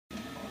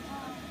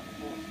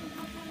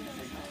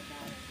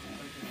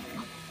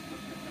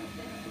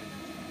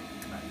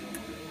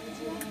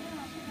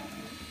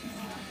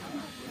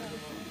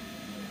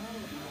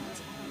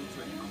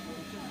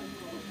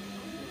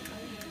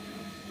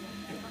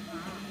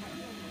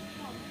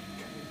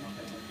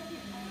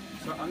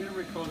So I'm going to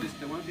record this.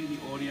 There won't be any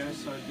audio,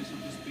 so this will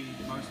just be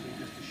mostly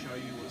just to show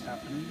you what's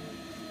happening.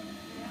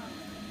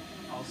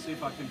 I'll see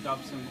if I can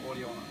dub some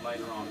audio on it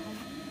later on.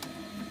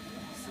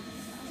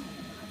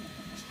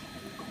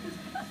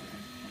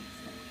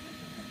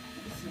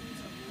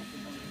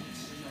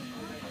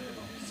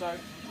 So,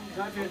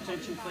 can I have your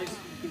attention, please?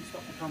 You can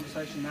stop the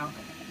conversation now.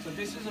 So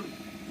this is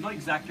not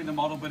exactly the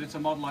model, but it's a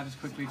model I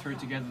just quickly threw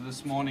together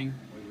this morning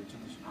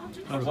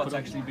of what's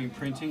actually been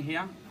printing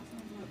here.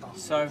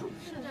 So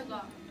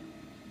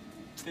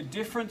the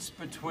difference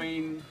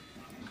between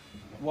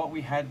what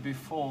we had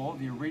before,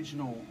 the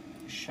original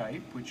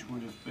shape, which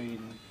would have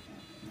been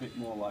a bit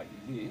more like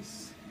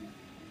this,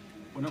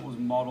 when it was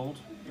modelled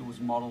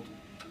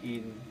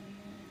in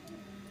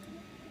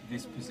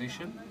this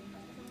position.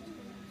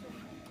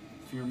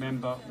 If you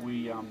remember,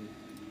 we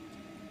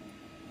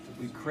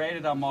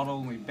created our model,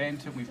 and we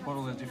bent it, we put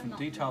all the different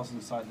details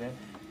inside there.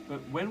 But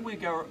when we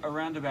go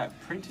around about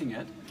printing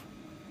it,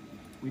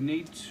 we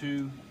need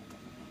to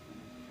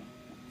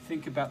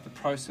think about the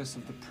process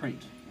of the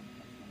print.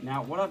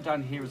 Now, what I've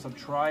done here is I've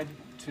tried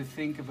to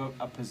think of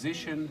a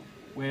position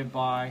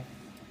whereby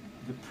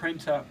the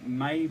printer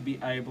may be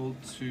able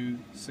to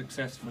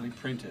successfully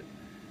print it.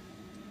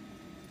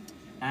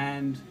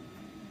 And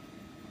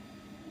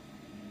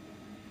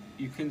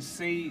you can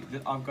see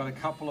that I've got a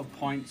couple of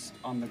points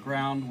on the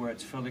ground where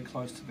it's fairly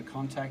close to the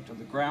contact of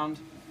the ground,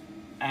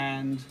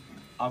 and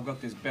I've got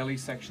this belly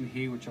section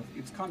here which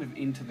it's kind of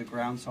into the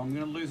ground, so I'm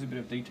going to lose a bit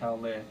of detail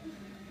there,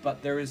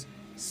 but there is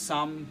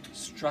some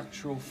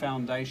structural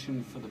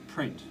foundation for the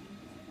print.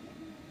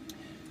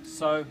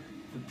 So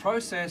the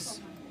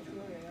process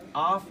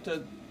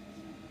after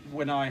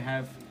when I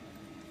have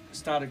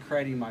started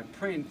creating my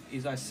print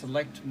is I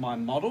select my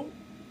model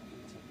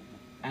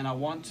and I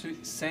want to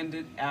send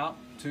it out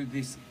to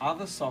this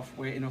other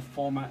software in a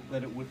format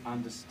that it would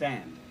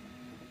understand.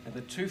 Now,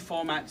 the two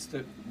formats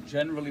that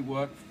generally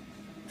work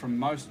from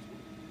most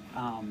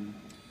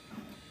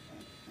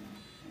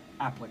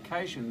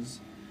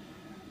applications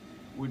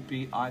would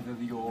be either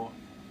your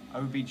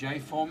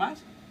OBJ format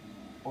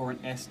or an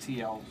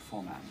STL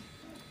format.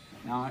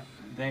 Now,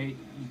 you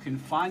can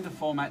find the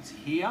formats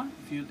here.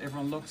 If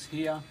everyone looks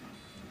here,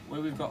 where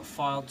we've got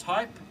file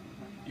type,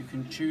 you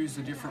can choose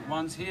the different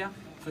ones here.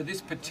 For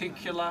this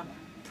particular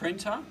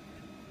printer,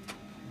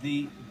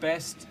 the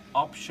best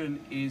option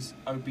is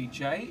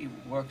OBJ. It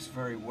works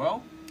very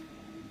well.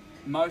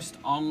 Most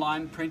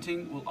online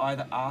printing will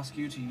either ask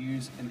you to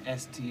use an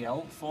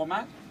STL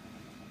format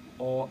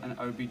or an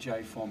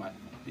OBJ format.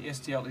 The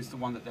STL is the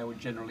one that they would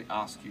generally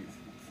ask you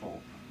for.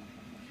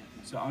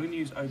 So I'm going to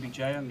use OBJ.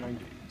 I'm going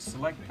to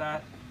select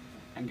that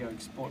and go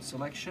export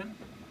selection.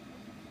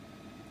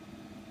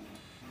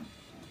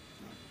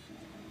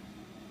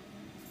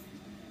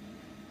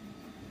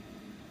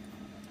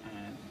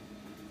 And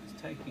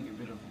it's taking a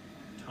bit of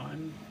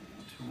time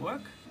to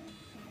work.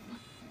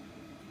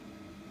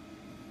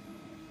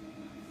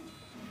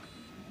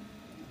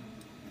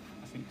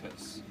 I think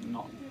that's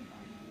not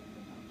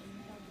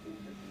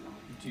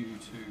due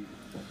to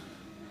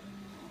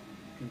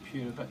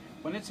computer, but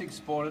when it's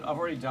exported, I've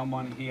already done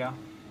one here.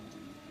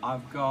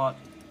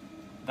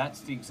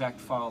 That's the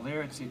exact file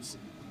there. It's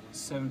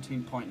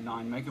 17.9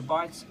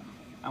 megabytes,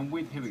 and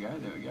with, here we go,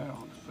 there we go.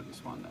 I'll just put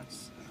this one.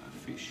 That's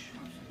fish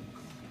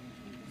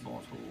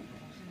bottle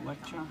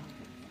lecture.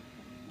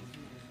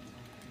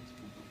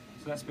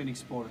 So that's been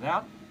exported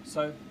out.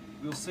 So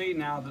we'll see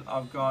now that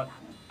I've got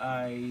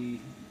a,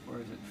 where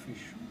is it,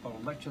 fish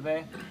bottle lecture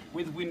there.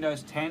 With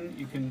Windows 10,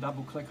 you can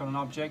double click on an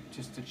object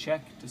just to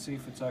check to see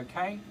if it's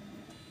okay.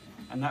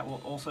 And that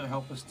will also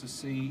help us to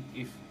see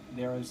if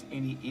there is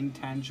any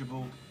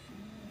intangible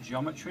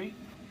geometry.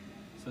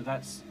 So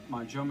that's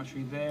my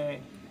geometry there.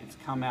 It's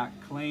come out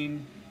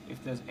clean.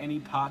 If there's any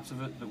parts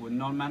of it that were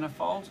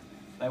non-manifold,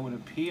 they would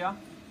appear,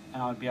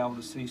 and I'd be able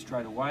to see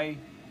straight away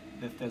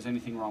if there's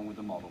anything wrong with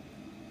the model.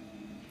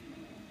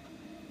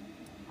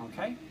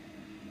 Okay,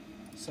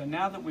 so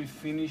now that we've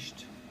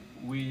finished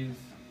with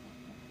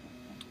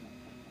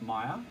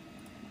Maya,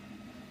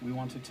 we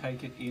want to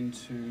take it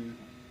into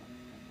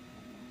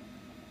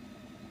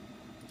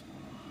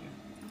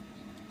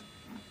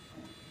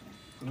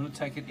we're going to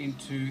take it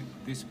into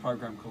this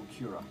program called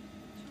Cura.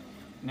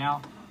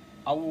 Now,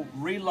 I will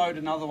reload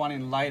another one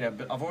in later,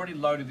 but I've already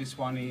loaded this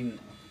one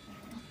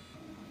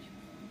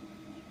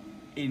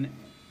in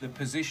the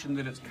position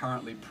that it's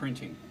currently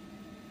printing.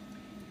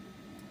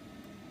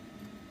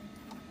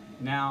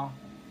 Now,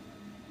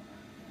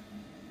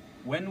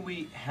 when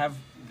we have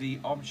the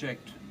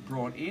object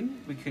brought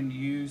in, we can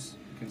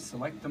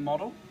select the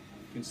model.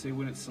 You can see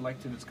when it's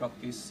selected, it's got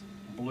this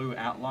blue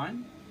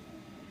outline,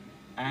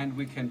 and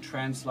we can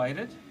translate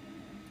it,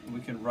 and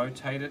we can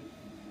rotate it,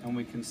 and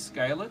we can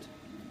scale it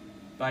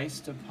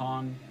based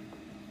upon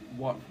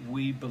what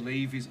we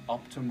believe is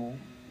optimal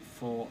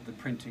for the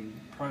printing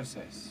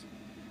process.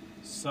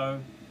 So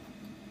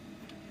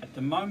at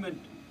the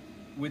moment,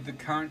 with the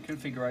current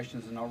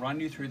configurations, and I'll run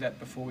you through that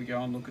before we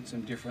go and look at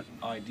some different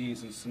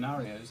ideas and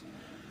scenarios,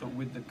 but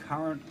with the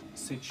current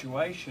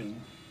situation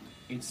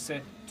it's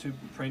set to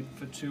print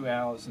for 2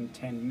 hours and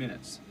 10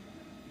 minutes.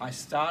 I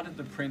started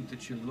the print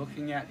that you're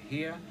looking at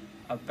here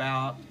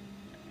about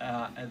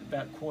at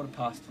about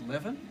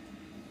 11:15,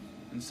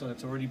 and so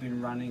it's already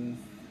been running,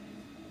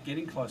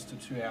 getting close to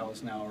 2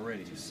 hours now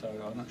already. So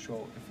I'm not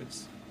sure if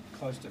it's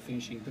close to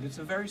finishing, but it's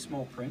a very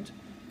small print.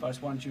 But I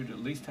just wanted you to at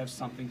least have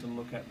something to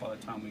look at by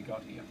the time we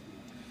got here.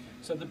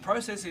 So the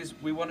process is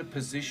we want to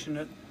position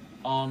it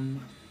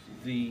on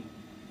the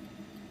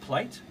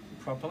plate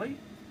properly,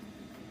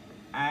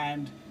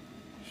 and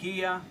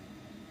here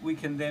we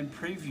can then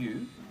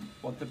preview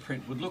what the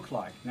print would look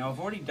like. Now I've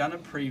already done a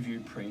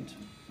preview,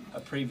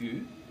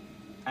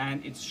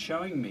 and it's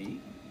showing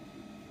me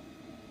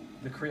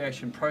the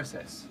creation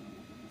process.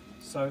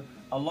 So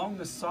along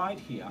the side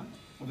here,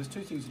 well, there's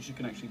two things that you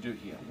can actually do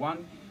here.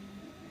 One,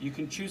 you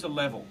can choose a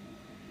level.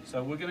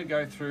 So we're going to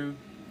go through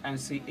and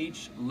see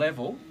each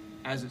level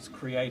as it's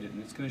created,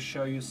 and it's going to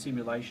show you a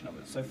simulation of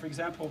it. So for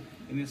example,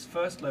 in this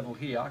first level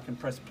here, I can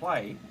press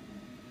play,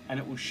 and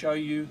it will show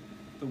you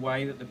the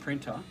way that the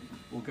printer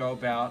will go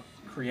about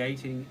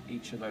creating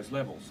each of those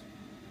levels.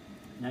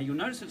 Now you'll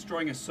notice it's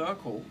drawing a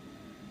circle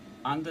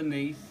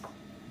underneath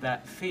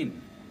that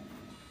fin,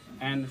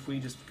 and if we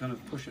just kind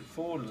of push it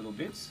forward a little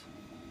bit,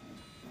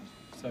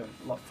 so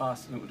a lot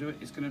faster than it will do it,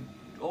 it's going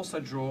to also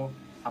draw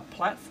a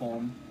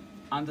platform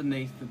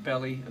underneath the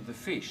belly of the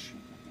fish.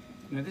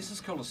 Now this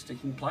is called a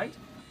sticking plate,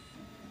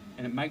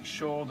 and it makes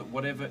sure that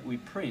whatever we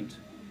print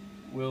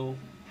will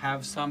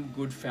have some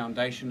good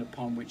foundation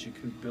upon which it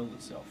can build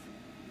itself.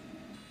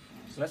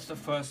 So that's the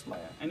first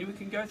layer, and we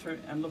can go through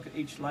and look at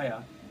each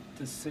layer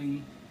to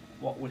see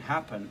what would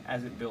happen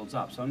as it builds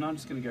up. So I'm now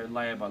just going to go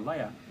layer by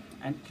layer,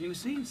 and can you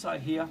see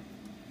inside here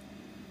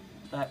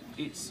that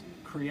it's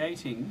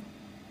creating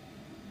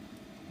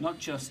not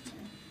just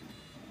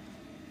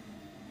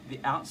the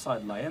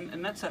outside layer,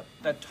 and that's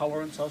that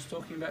tolerance I was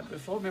talking about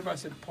before. Remember I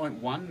said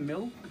 0.1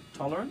 mil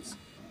tolerance?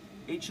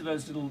 Each of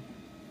those little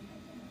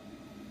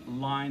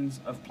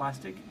lines of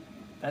plastic,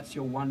 that's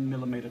your 1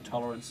 millimeter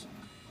tolerance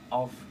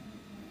of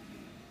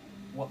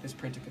what this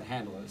printer can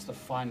handle. It's the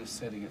finest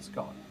setting it's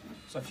got.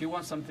 So if you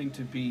want something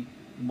to be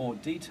more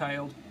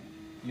detailed,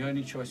 the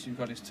only choice you've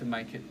got is to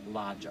make it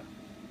larger.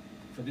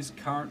 For this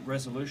current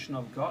resolution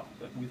I've got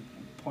with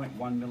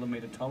 0.1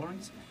 millimeter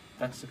tolerance,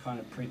 that's the kind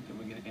of print that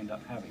we're going to end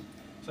up having.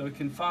 So we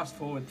can fast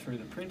forward through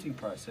the printing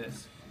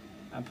process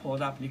and pull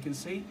it up, and you can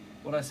see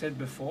what I said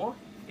before.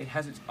 It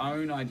has its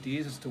own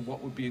ideas as to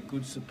what would be a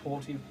good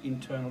supportive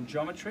internal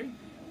geometry,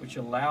 which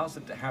allows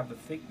it to have the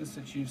thickness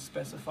that you've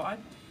specified,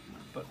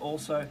 but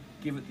also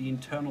give it the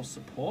internal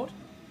support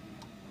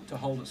to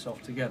hold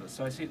itself together.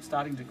 So I see it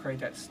starting to create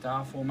that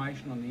star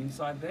formation on the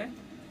inside there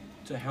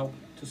to help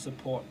to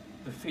support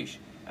the fish.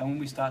 And when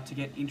we start to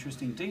get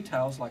interesting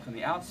details, like on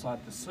the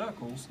outside, the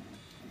circles,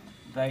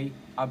 they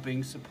are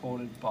being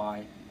supported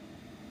by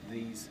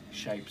these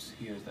shapes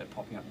here as they're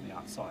popping up on the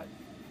outside.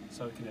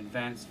 So we can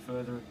advance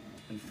further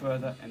and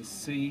further and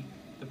see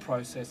the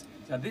process.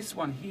 Now this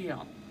one here,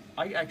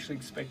 I actually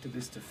expected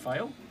this to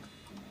fail.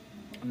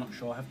 I'm not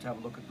sure, I'll have to have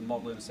a look at the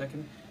model in a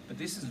second, but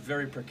this is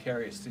very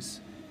precarious.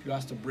 If you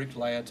asked a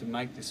bricklayer to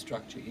make this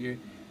structure here,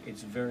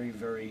 it's very,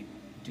 very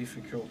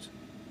difficult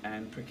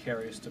and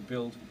precarious to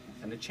build,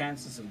 and the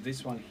chances of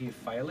this one here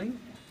failing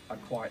are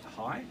quite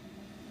high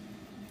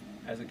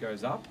as it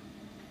goes up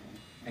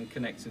and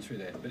connects in through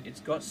there. But it's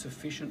got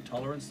sufficient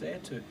tolerance there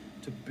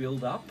to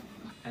build up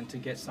and to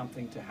get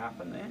something to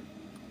happen there.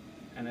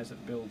 And as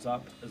it builds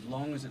up, as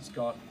long as it's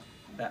got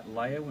that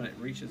layer, when it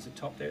reaches the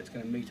top there, it's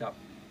going to meet up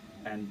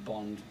and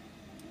bond.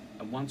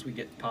 And once we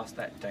get past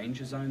that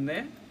danger zone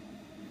there,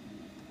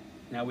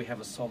 now we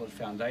have a solid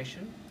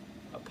foundation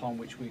upon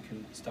which we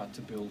can start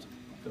to build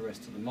the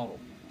rest of the model.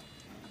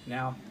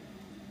 Now,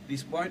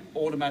 this won't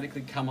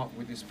automatically come up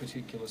with this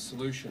particular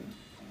solution.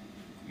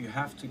 You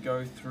have to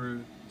go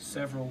through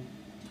several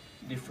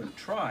different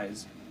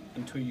tries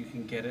until you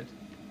can get it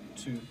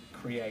to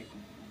create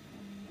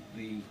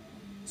the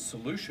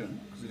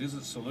solution, because it is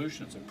a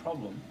solution, it's a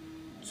problem,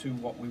 to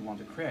what we want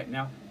to create.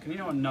 Now, can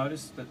anyone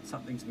notice that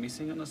something's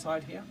missing on the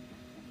side here?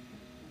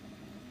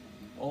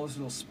 All those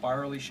little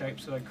spirally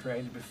shapes that I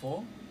created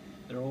before,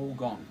 they're all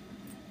gone.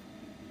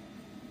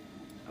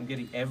 I'm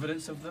getting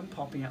evidence of them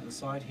popping out the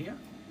side here,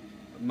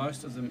 but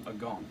most of them are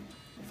gone.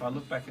 If I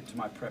look back into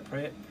my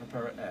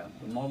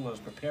the model I was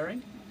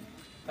preparing,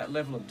 that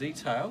level of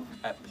detail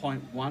at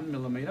 0.1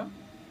 millimeter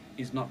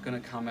is not going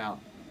to come out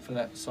for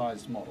that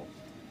sized model.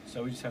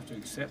 So we just have to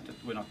accept that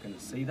we're not going to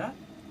see that,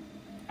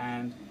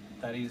 and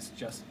that is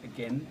just,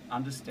 again,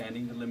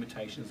 understanding the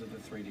limitations of the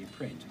 3D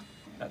print.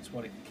 That's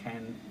what it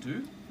can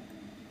do.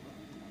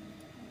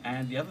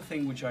 And the other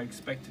thing which I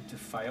expected to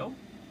fail,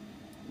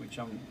 which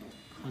I'm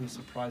kind of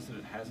surprised that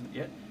it hasn't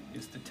yet,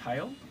 is the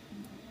tail.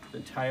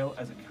 The tail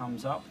as it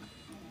comes up,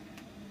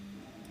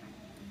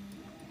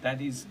 that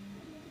is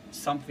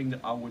something that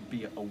I would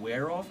be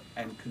aware of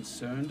and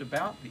concerned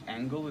about, the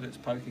angle that it's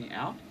poking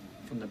out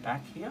from the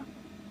back here,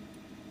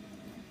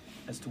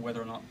 as to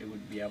whether or not it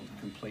would be able to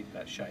complete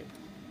that shape.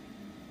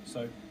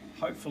 So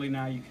hopefully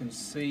now you can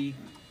see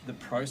the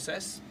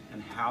process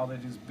and how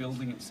that is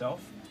building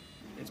itself.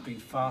 It's been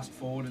fast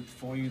forwarded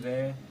for you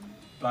there,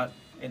 but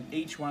in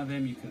each one of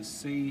them you can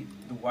see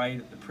the way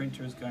that the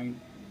printer is going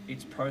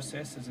its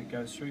process as it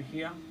goes through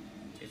here.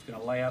 It's going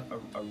to lay out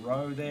a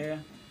row there.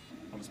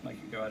 I'll just make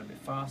it go out a bit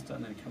faster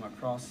and then come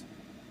across,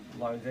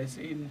 load this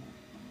in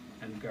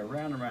and go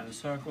round and round in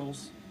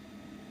circles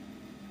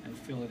and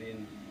fill it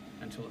in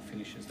until it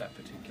finishes that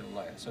particular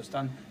layer. So it's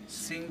done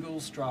single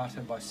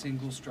strata by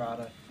single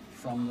strata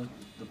from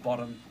the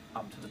bottom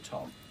up to the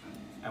top.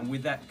 And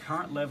with that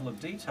current level of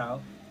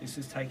detail, this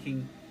is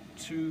taking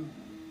 2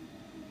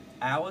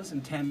 hours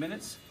and 10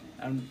 minutes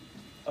and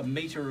a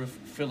meter of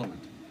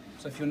filament.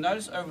 So if you'll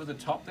notice over the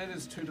top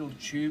there's 2 little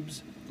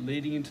tubes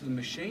leading into the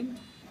machine.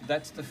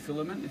 That's the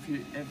filament.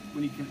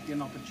 When you get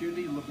an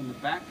opportunity, look on the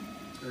back.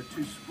 There are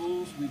 2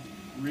 spools with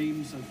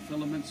reams of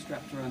filament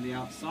strapped around the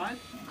outside.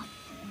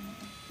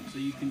 So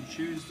you can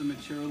choose the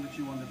material that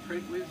you want to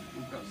print with.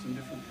 We've got some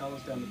different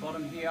colors down the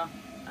bottom here,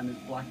 and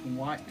there's black and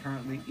white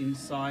currently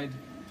inside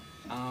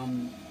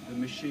the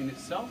machine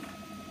itself.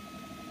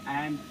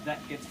 And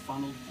that gets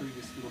funneled through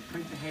this little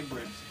printer head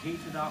where it's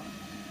heated up,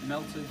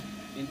 melted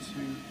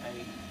into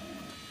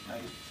a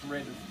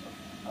thread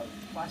of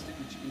plastic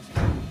which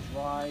instantly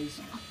dries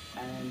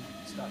and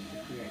starts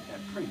to create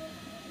that print.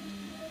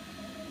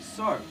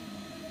 So,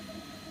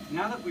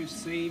 now that we've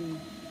seen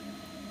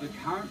the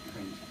current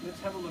print, let's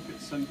have a look at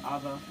some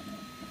other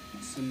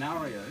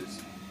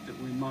scenarios that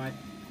we might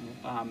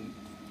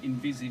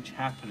envisage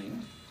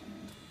happening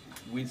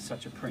with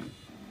such a print.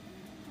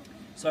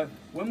 So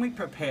when we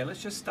prepare,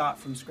 let's just start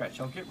from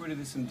scratch. I'll get rid of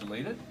this and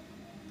delete it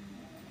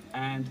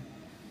and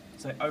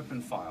say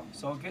open file.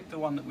 So I'll get the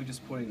one that we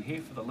just put in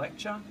here for the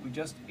lecture. We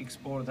just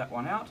exported that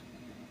one out.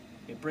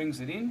 It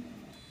brings it in,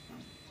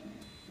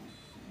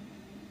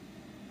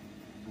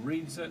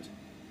 reads it,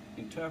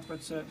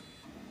 interprets it,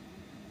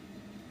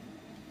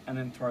 and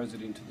then throws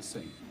it into the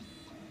scene.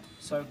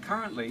 So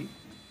currently,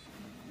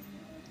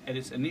 at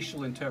its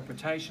initial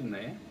interpretation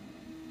there,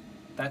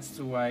 that's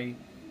the way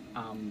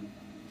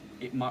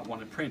it might want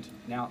to print.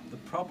 Now, the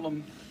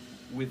problem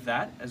with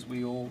that, as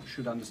we all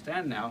should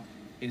understand now,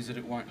 is that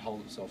it won't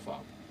hold itself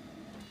up.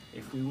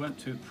 If we went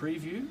to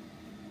preview,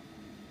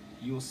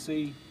 you'll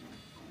see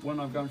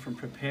when I've gone from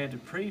prepare to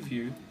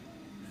preview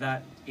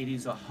that it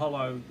is a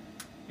hollow,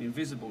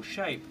 invisible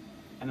shape,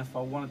 and if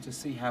I wanted to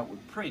see how it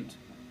would print,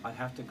 I'd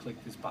have to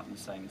click this button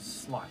saying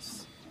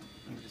slice.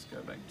 Let me just go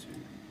back to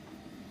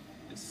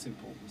this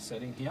simple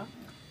setting here.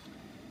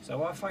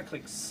 So if I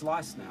click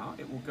slice now,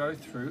 it will go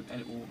through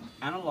and it will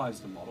analyze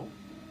the model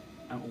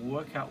and it will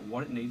work out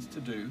what it needs to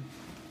do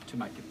to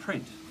make it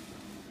print.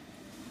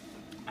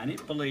 And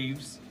it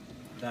believes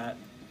that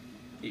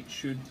it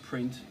should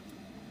print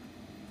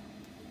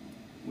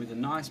with a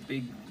nice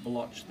big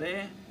blotch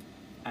there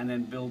and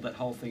then build that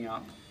whole thing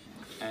up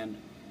and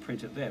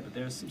print it there. But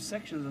there are some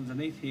sections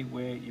underneath here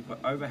where you've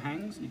got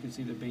overhangs. You can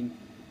see they've been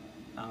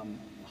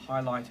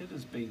highlighted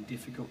as being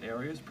difficult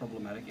areas,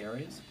 problematic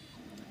areas.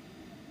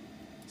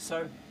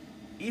 So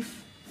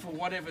if for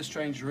whatever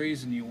strange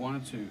reason you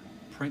wanted to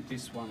print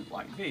this one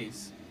like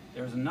this,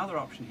 there is another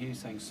option here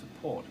saying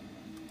support,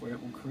 where it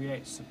will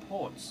create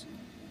supports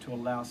to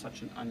allow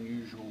such an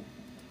unusual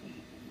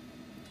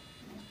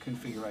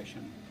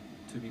configuration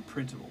to be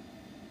printable.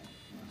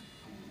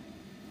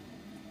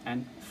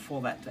 And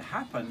for that to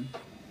happen,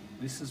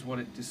 this is what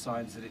it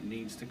decides that it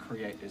needs to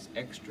create as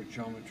extra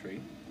geometry,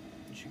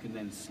 which you can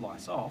then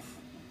slice off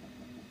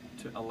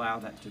to allow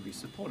that to be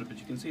supported. But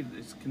you can see that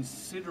this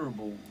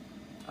considerable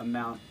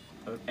amount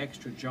of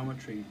extra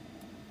geometry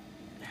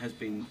has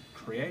been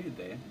created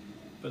there,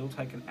 but it'll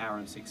take 1 hour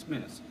and 6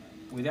 minutes.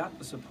 Without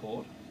the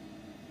support,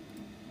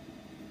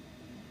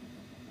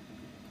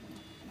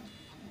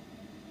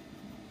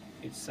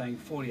 it's saying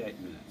 48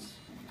 minutes.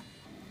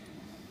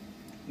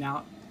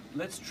 Now,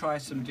 let's try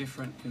some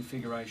different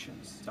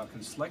configurations. So I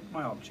can select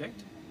my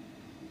object,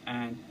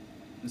 and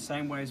in the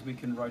same way as we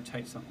can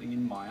rotate something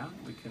in Maya,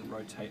 we can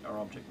rotate our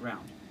object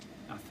round.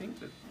 Now, I think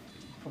that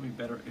it's probably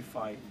better if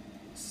I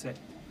set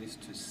this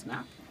to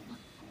snap,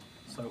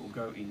 so it will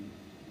go in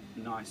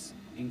nice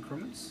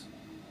increments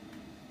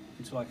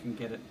until I can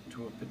get it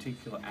to a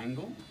particular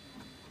angle.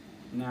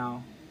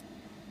 Now,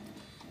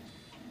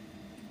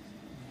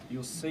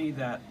 you'll see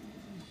that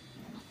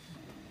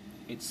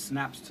it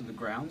snaps to the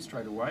ground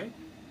straight away.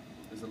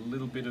 There's a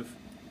little bit of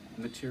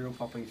material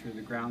popping through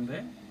the ground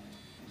there.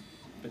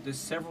 But there's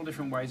several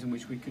different ways in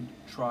which we could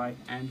try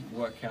and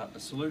work out a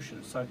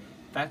solution. So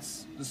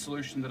that's the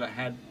solution that I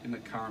had in the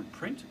current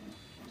print.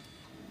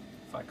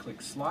 If I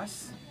click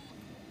slice,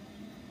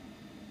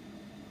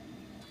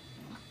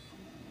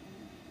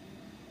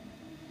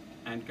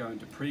 and go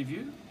into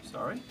preview,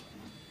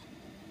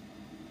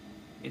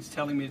 it's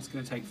telling me it's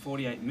going to take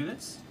 48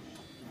 minutes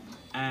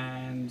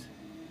and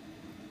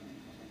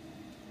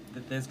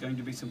that there's going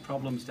to be some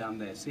problems down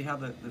there. See how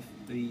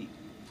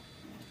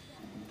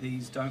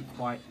these don't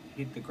quite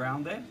hit the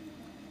ground there?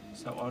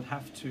 So I'd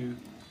have to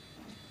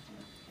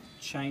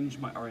change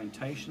my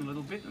orientation a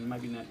little bit and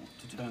maybe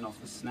to turn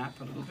off the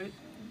snap a little bit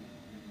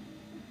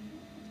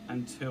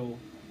until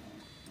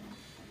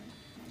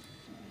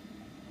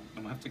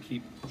have to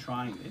keep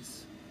trying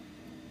this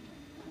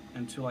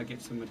until I get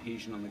some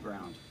adhesion on the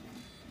ground.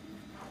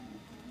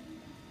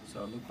 So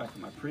I look back at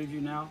my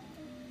preview now.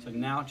 So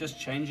now just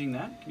changing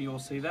that, can you all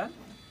see that?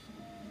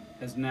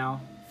 Has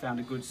now found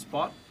a good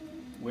spot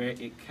where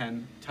it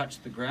can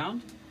touch the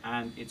ground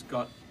and it's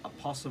got a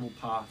possible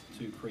path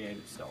to create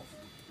itself.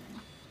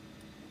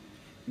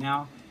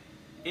 Now,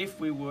 if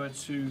we were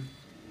to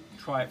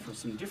try it from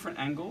some different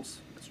angles,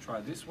 let's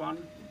try this one.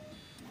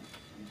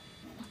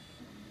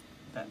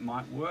 That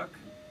might work.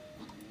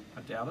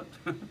 I doubt it.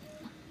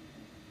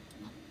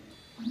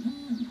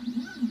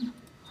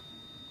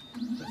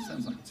 That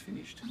sounds like it's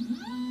finished. That's good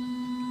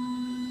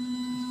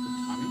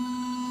timing.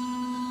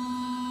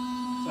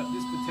 So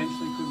this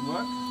potentially could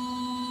work.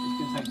 It's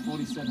going to take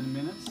 47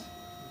 minutes.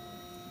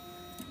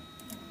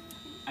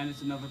 And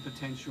it's another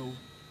potential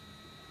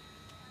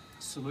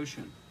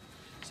solution.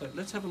 So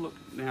let's have a look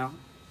now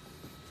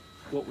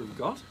what we've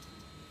got.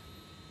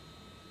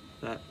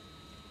 That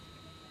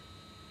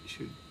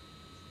should,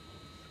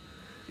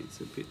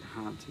 it's a bit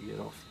hard to get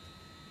off.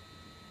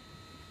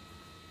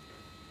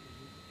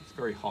 It's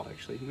very hot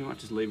actually. We might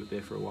just leave it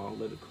there for a while,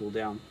 let it cool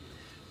down.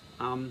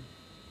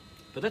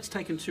 But that's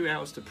taken 2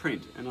 hours to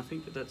print, and I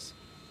think that that's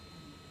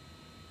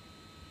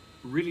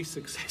really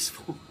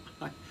successful.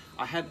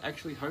 I had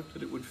actually hoped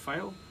that it would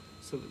fail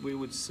so that we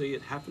would see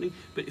it happening.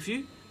 But if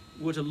you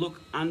were to look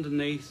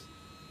underneath,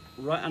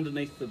 right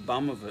underneath the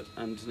bum of it,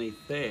 underneath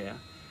there,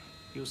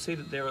 you'll see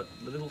that there are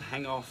the little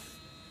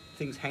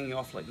things hanging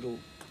off like little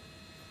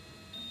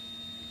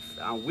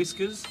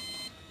whiskers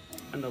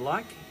and the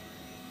like.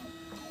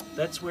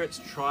 That's where it's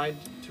tried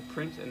to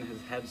print and has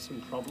had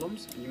some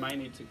problems. You may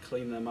need to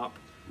clean them up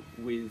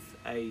with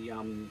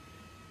an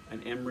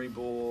emery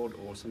board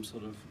or some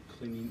sort of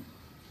cleaning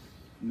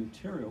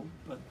material,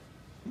 but I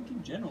think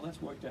in general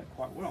that's worked out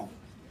quite well.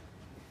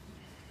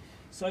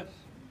 So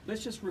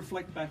let's just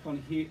reflect back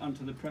on here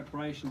onto the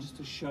preparation just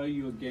to show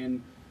you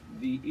again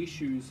the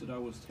issues that I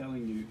was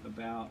telling you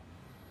about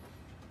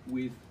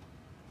with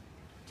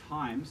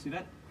time. See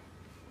that?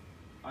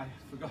 I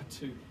forgot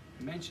to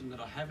mention that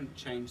I haven't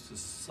changed the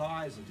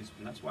size of this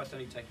one. That's why it's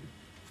only taken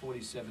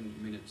 47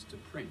 minutes to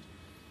print.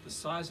 The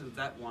size of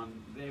that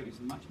one there is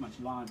much, much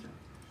larger.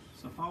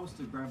 So if I was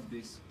to grab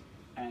this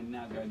and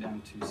now go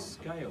down to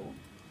scale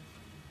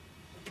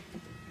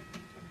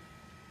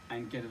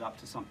and get it up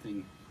to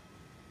something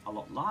a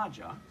lot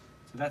larger,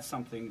 so that's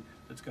something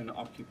that's going to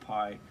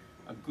occupy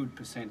a good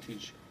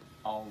percentage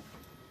of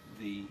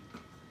the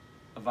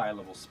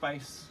available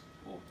space,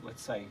 or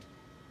let's say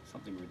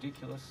something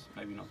ridiculous,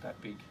 maybe not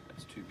that big,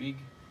 that's too big.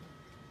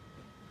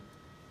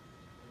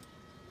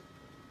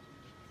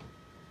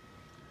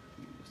 Let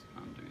me just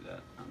undo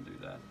that.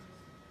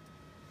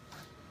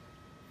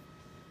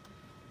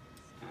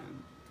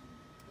 And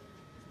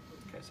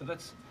okay, so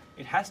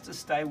it has to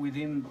stay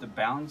within the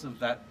bounds of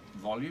that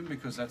volume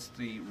because that's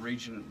the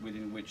region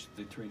within which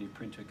the 3D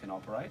printer can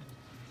operate.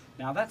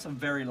 Now that's a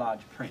very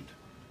large print.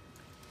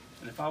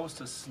 And if I was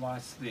to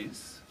slice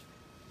this,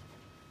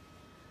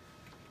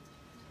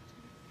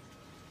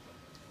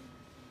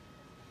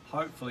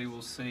 hopefully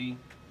we'll see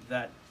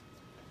that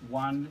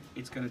one,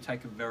 it's going to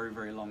take a very,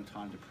 very long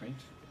time to print.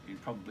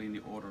 Probably in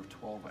the order of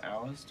 12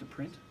 hours to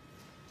print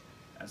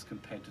as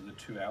compared to the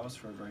 2 hours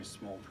for a very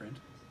small print.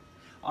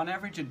 On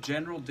average, a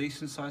general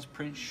decent sized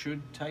print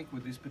should take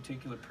with this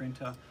particular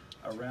printer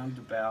around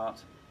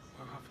about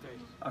half day.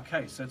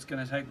 Okay, so it's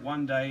going to take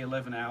 1 day,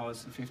 11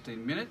 hours and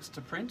 15 minutes to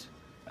print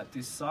at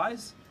this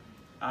size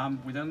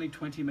with only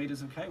 20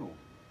 meters of cable.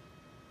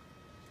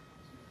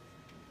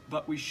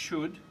 But we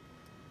should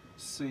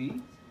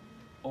see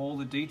all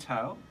the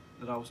detail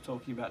that I was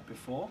talking about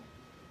before.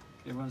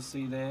 Everyone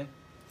see there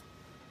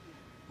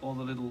all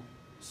the little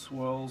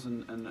swirls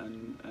and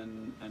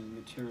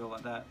material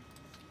like that.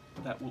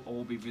 That will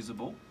all be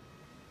visible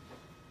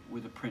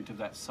with a print of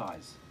that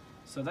size.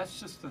 So that's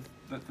just the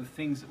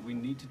things that we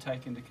need to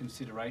take into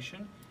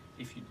consideration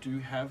if you do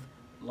have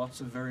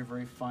lots of very,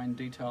 very fine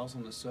details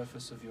on the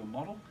surface of your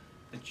model,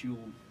 that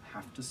you'll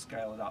have to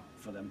scale it up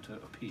for them to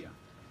appear.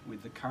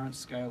 With the current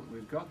scale that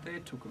we've got there,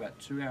 it took about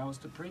 2 hours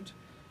to print.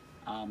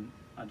 I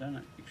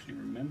don't actually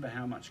remember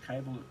how much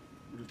cable it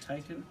would have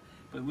taken,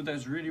 but with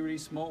those really, really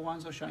small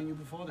ones I was showing you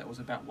before, that was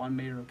about 1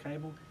 meter of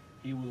cable.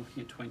 Here we'll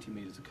hit 20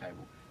 meters of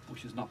cable,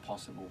 which is not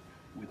possible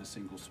with a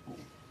single spool.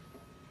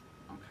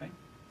 Okay.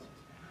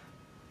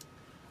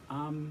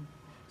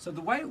 So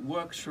the way it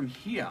works from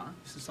here,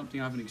 this is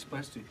something I haven't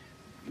expressed to you.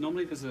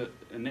 Normally there's a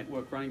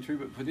network running through,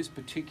 but for this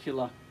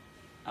particular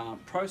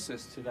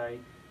process today,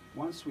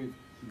 once we've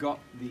got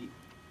the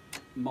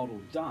model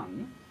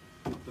done,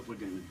 not that we're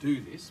going to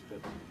do this,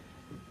 but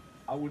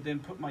I would then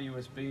put my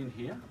USB in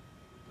here,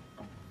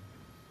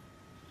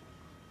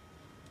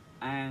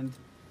 and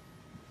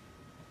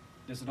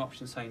there's an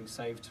option saying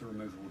save to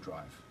removable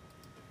drive.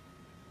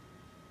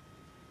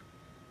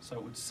 So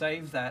it would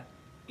save that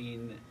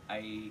in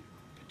a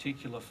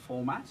particular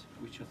format,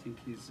 which I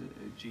think is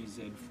a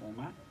GZ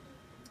format.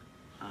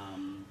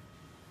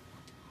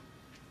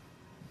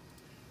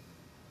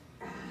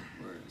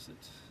 Where is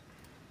it?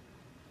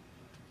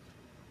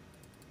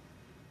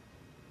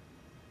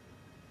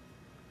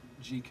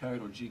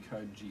 G-code or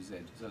G-code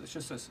GZ. So it's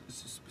just it's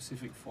a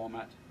specific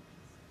format.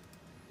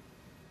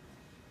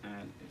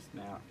 And it's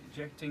now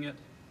ejecting it.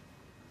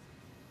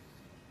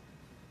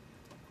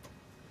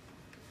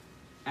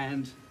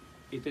 And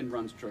it then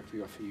runs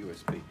directly off a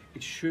USB.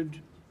 It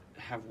should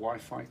have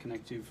Wi-Fi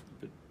connective,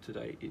 but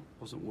today it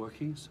wasn't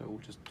working, so we'll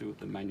just do it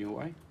the manual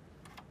way.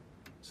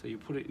 So you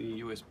put it in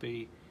a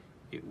USB,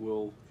 it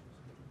will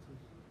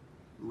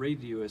read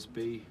the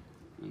USB,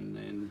 and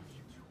then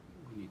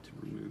we need to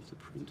remove the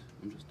print.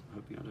 I'm just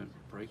hoping I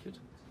don't break it.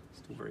 It's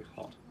still very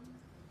hot.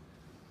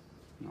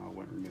 No, I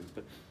won't remove it,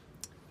 but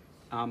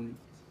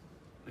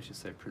let's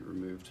just say print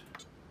removed.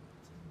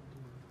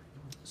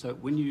 So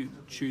when you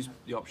choose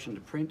the option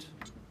to print,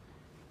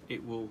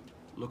 it will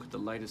look at the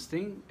latest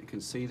thing. You can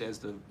see there's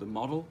the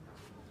model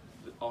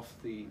off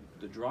the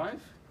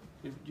drive.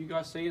 Do you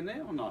guys see in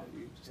there or not?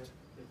 You just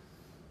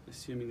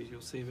assuming that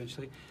you'll see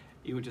eventually.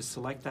 You would just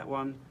select that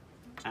one,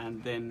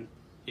 and then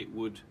it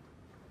would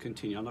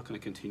continue. I'm not going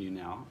to continue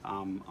now.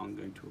 I'm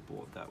going to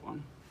abort that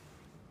one.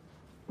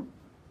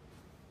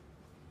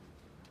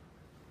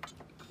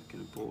 Click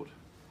and abort.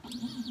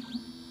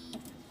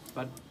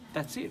 But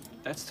that's it.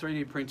 That's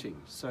 3D printing.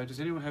 So does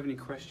anyone have any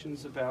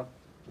questions about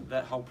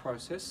that whole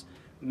process?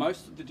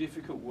 Most of the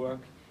difficult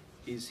work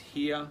is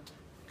here,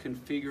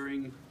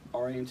 configuring,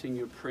 orienting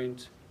your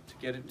print to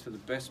get it to the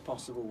best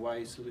possible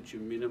way so that you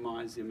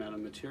minimize the amount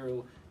of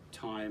material,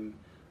 time,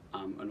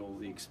 and all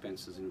the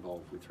expenses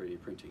involved with 3D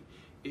printing.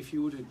 If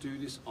you were to do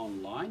this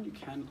online, you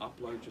can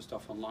upload your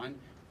stuff online.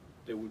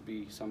 There would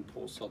be some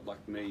poor sod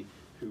like me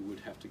who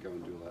would have to go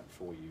and do all that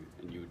for you,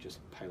 and you would just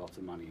pay lots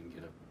of money and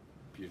get a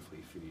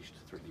beautifully finished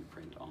 3D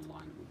print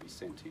online. It would be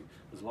sent to you.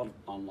 There's a lot of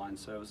online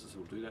services that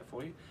will do that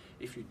for you.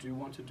 If you do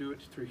want to do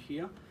it through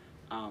here,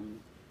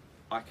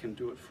 I can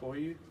do it for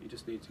you. You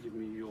just need to give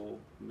me your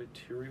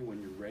material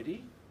when you're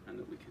ready, and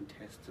that we can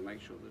test to make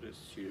sure that it's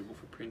suitable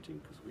for printing,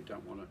 because we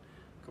don't want to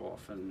go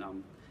off and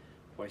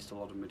waste a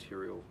lot of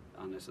material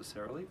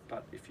unnecessarily.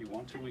 But if you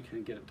want to, we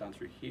can get it done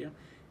through here.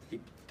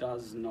 It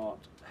does not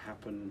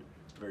happen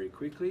very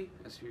quickly,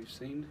 as you've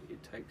seen.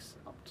 It takes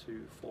up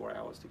to 4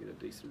 hours to get a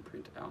decent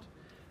print out,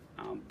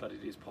 but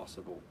it is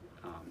possible.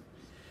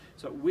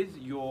 So with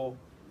your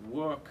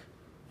work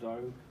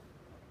though,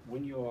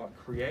 when you are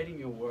creating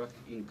your work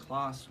in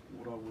class,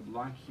 what I would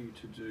like you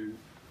to do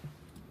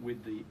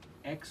with the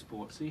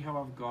export, see how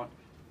I've got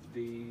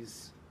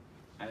these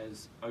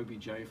as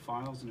OBJ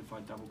files, and if I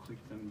double click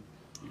them,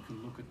 you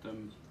can look at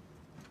them.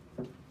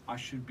 I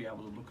should be able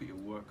to look at your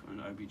work on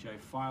an OBJ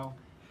file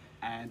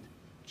and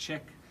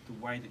check the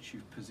way that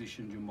you've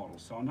positioned your model.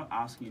 So I'm not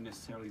asking you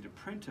necessarily to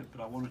print it,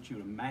 but I wanted you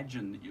to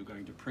imagine that you're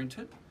going to print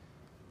it,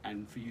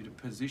 and for you to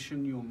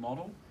position your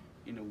model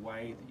in a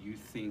way that you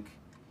think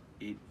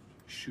it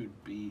should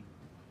be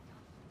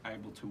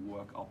able to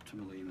work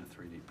optimally in a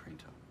 3D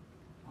printer.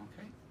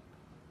 Okay?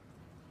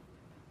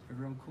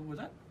 Everyone cool with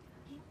that?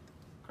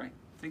 Great,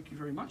 thank you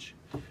very much.